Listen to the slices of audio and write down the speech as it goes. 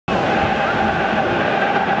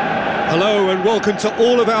Hello and welcome to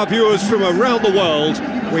all of our viewers from around the world.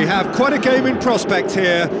 We have quite a game in prospect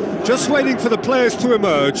here, just waiting for the players to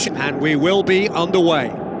emerge, and we will be underway.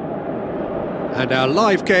 And our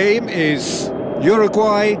live game is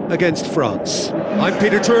Uruguay against France. I'm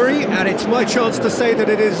Peter Drury, and it's my chance to say that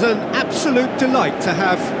it is an absolute delight to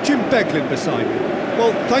have Jim Beglin beside me.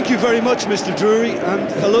 Well, thank you very much, Mr. Drury,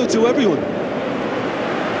 and hello to everyone.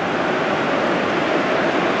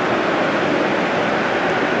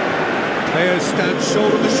 Players stand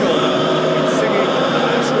shoulder to shoulder, singing the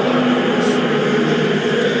national anthems.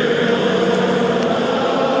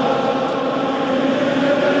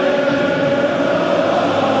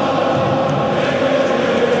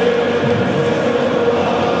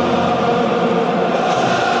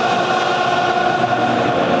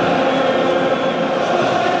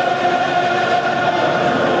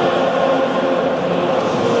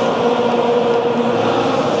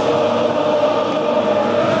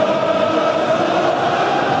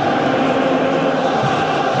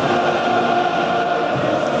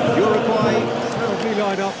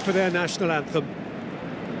 For their national anthem.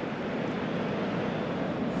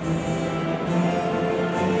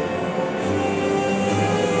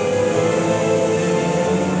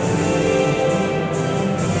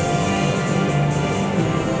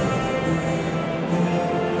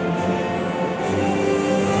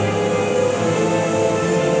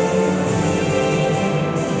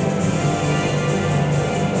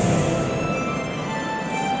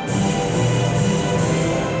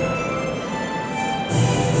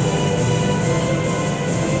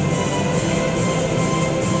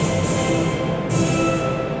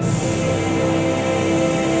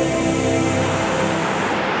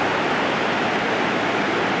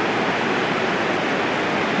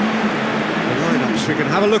 We can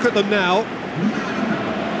have a look at them now.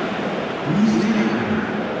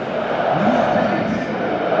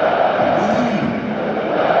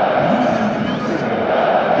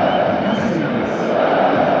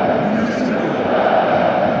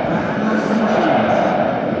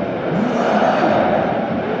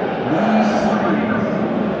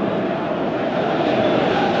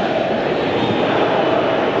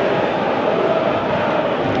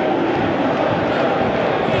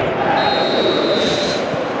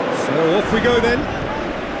 Off we go then.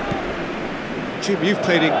 Jim, you've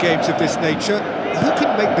played in games of this nature. Who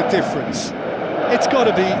can make the difference? It's got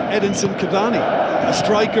to be Edinson Cavani, a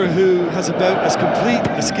striker who has about as complete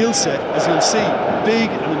a skill set as you'll see. Big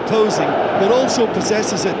and imposing, but also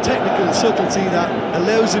possesses a technical subtlety that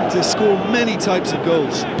allows him to score many types of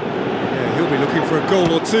goals. Yeah, he'll be looking for a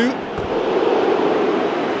goal or two.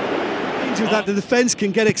 That the defence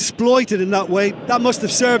can get exploited in that way, that must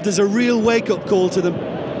have served as a real wake-up call to them.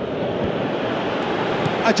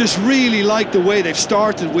 I just really like the way they've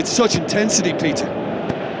started with such intensity, Peter.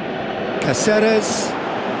 Caceres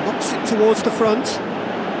knocks it towards the front.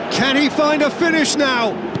 Can he find a finish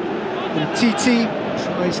now? And Titi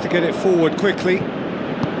tries to get it forward quickly.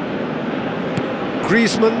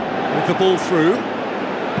 Griezmann with the ball through.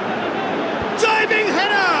 Diving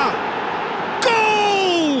header!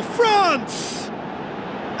 Goal! France!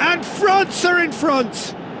 And France are in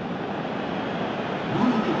front!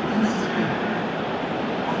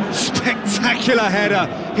 Spectacular header.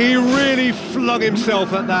 He really flung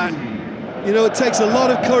himself at that. You know, it takes a lot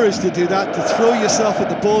of courage to do that, to throw yourself at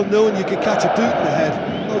the ball knowing you could catch a boot in the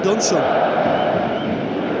head. Well done, son.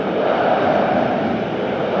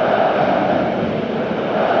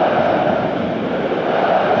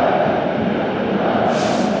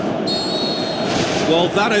 Well,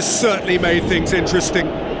 that has certainly made things interesting.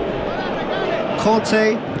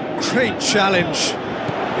 Conte, great challenge.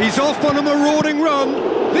 He's off on a marauding run.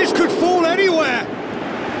 This could fall anywhere.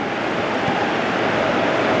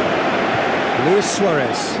 Luis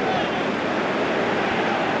Suarez.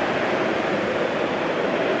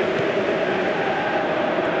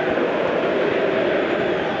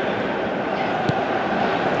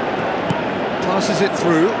 Passes it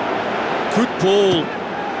through. Good ball.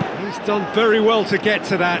 He's done very well to get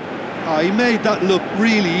to that. Oh, he made that look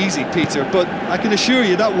really easy, Peter, but I can assure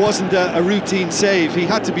you that wasn't a routine save. He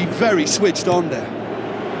had to be very switched on there.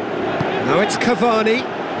 Now it's Cavani.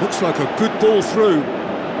 Looks like a good ball through.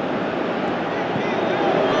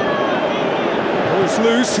 Ball's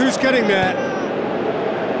loose. Who's getting there?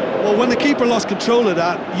 Well, when the keeper lost control of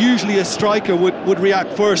that, usually a striker would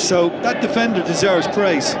react first, so that defender deserves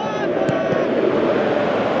praise.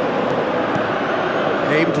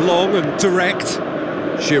 Aimed long and direct.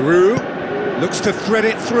 Giroud looks to thread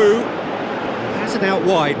it through. Has it out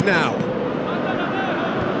wide now.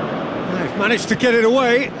 They've managed to get it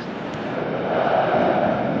away.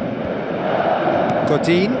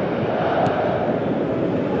 Godin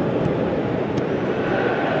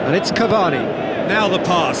And it's Cavani. Now the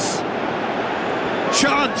pass.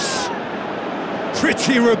 Chance!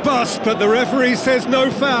 Pretty robust, but the referee says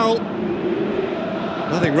no foul.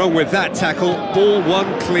 Nothing wrong with that tackle. Ball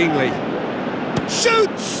won cleanly.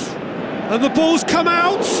 Shoots! And the ball's come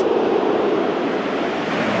out!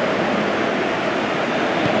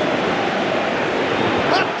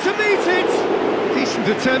 Up to meet it! Decent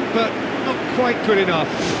attempt, but not quite good enough.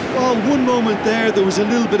 Well, one moment there was a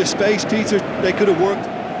little bit of space, Peter. They could have worked.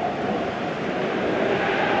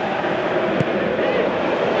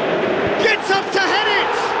 Gets up to head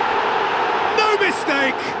it! No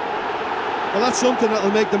mistake! Well, that's something that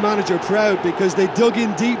will make the manager proud, because they dug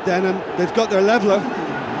in deep then and they've got their leveller.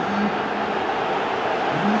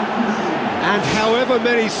 And however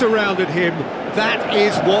many surrounded him, that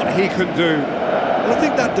is what he can do. Well, I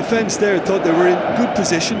think that defence there thought they were in good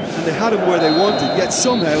position and they had him where they wanted, yet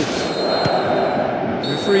somehow... The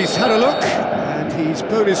referee's had a look and he's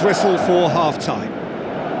blown his whistle for half-time.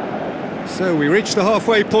 So we reach the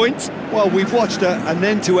halfway point. Well, we've watched an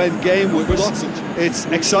end-to-end game with lots of... It's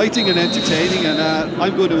exciting and entertaining, and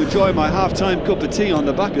I'm going to enjoy my half-time cup of tea on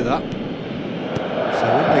the back of that. So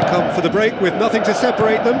when they come for the break with nothing to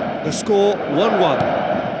separate them, the score 1-1.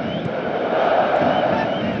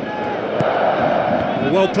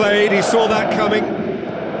 Well played, he saw that coming.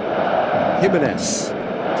 Jimenez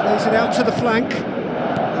plays it out to the flank.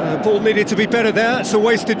 Ball needed to be better there, it's a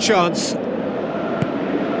wasted chance.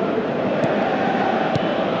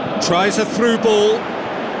 Tries a through ball.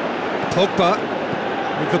 Pogba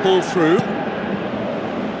with the ball through.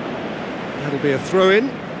 That'll be a throw-in.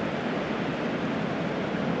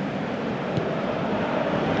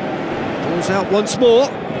 Ball's out once more.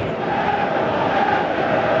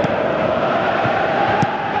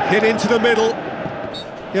 Hit into the middle.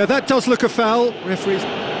 Yeah, that does look a foul. Referee's...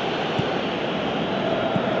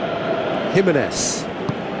 Jimenez.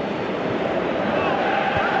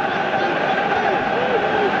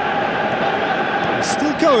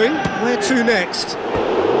 Still going. Where to next?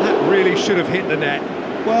 That really should have hit the net.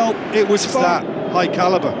 Well, it was that high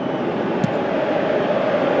calibre.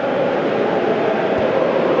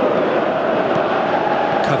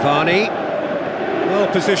 Cavani, well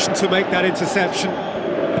positioned to make that interception.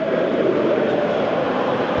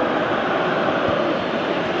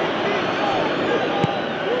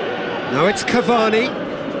 Now it's Cavani.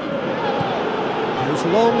 Goes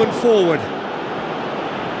long and forward.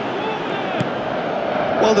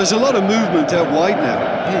 Well, there's a lot of movement out wide now.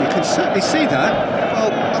 Yeah, you can certainly see that.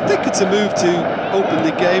 Well, I think it's a move to open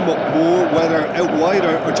the game up more, whether out wide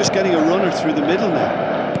or just getting a runner through the middle now.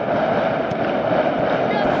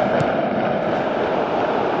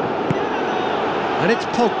 And it's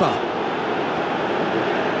Pogba.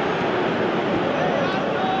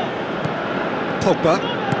 Pogba.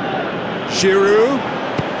 Giroud.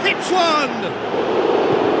 Hits one!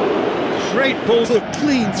 Great ball. Put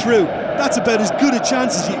clean through. That's about as good a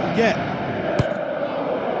chance as you can get.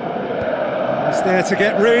 He's there to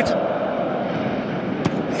get rid.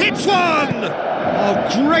 Hits one!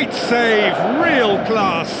 Oh, great save, real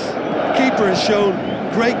class. The keeper has shown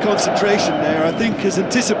great concentration there. I think his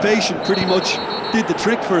anticipation pretty much did the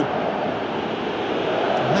trick for him.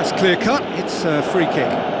 That's clear cut, it's a free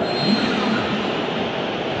kick.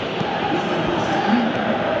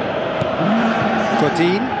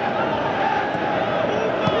 Godin.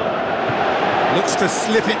 Looks to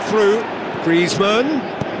slip it through. Griezmann.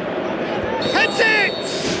 Heads it!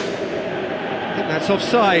 I think that's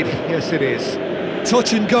offside. Yes, it is.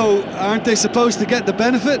 Touch and go. Aren't they supposed to get the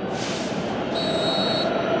benefit?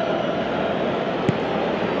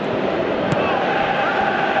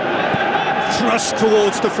 Thrust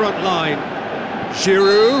towards the front line.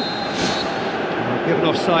 Giroud. Given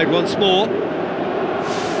offside once more.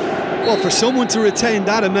 Well, for someone to retain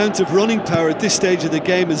that amount of running power at this stage of the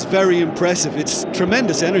game is very impressive. It's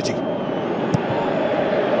tremendous energy.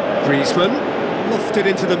 Griezmann lofted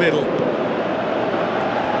into the middle.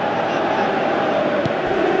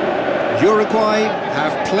 Uruguay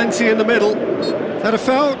have plenty in the middle. Is that a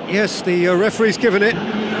foul? Yes, the referee's given it.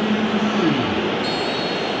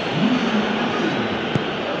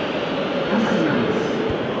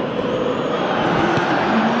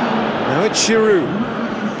 Now it's Giroud.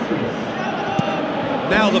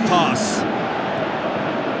 Now the pass.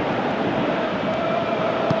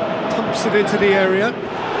 Pumps it into the area.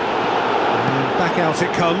 And back out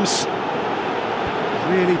it comes.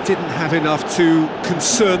 Really didn't have enough to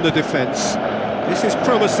concern the defence. This is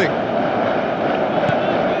promising.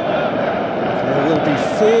 There will be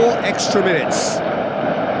 4 extra minutes.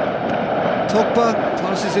 Pogba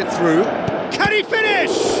passes it through. Can he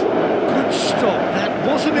finish? Good stop. That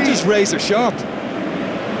wasn't easy. Just razor sharp.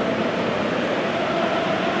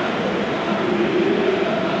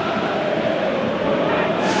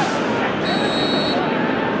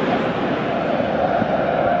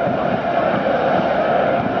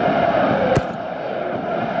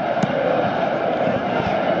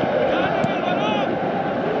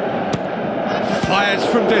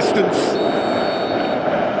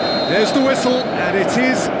 whistle, and it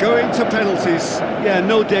is going to penalties. Yeah,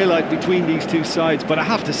 no daylight between these two sides, but I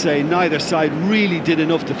have to say, neither side really did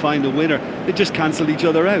enough to find a winner. They just cancelled each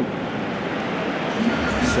other out.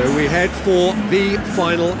 So we head for the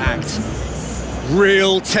final act.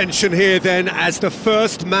 Real tension here then, as the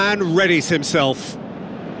first man readies himself.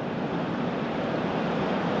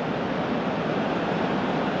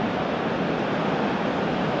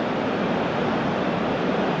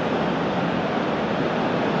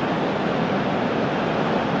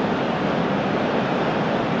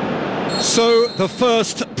 So, the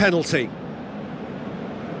first penalty.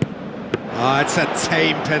 It's a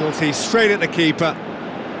tame penalty, straight at the keeper.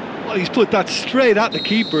 Well, he's put that straight at the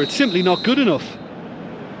keeper. It's simply not good enough.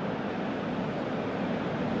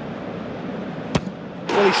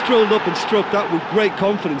 Well, he strolled up and struck that with great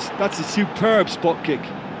confidence. That's a superb spot kick.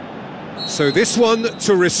 So this one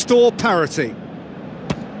to restore parity.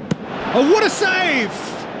 Oh, what a save!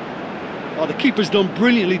 Oh, the keeper's done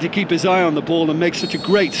brilliantly to keep his eye on the ball and make such a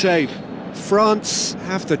great save. France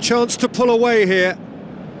have the chance to pull away here.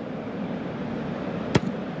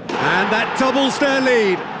 And that doubles their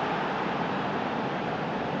lead.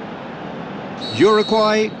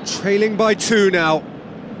 Uruguay trailing by 2 now.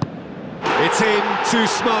 It's in, too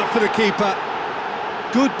smart for the keeper.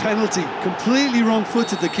 Good penalty, completely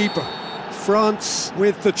wrong-footed the keeper. France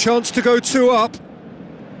with the chance to go 2 up.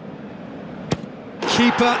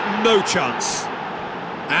 Keeper, no chance.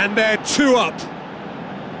 And they're 2 up.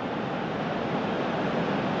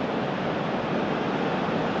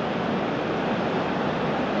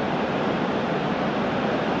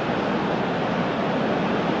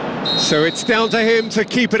 So it's down to him to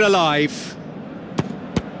keep it alive.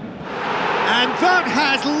 And that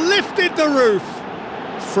has lifted the roof.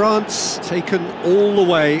 France taken all the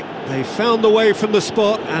way. They found the way from the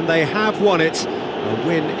spot and they have won it. A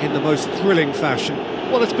win in the most thrilling fashion.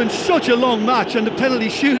 Well, it's been such a long match and the penalty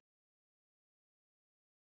shoot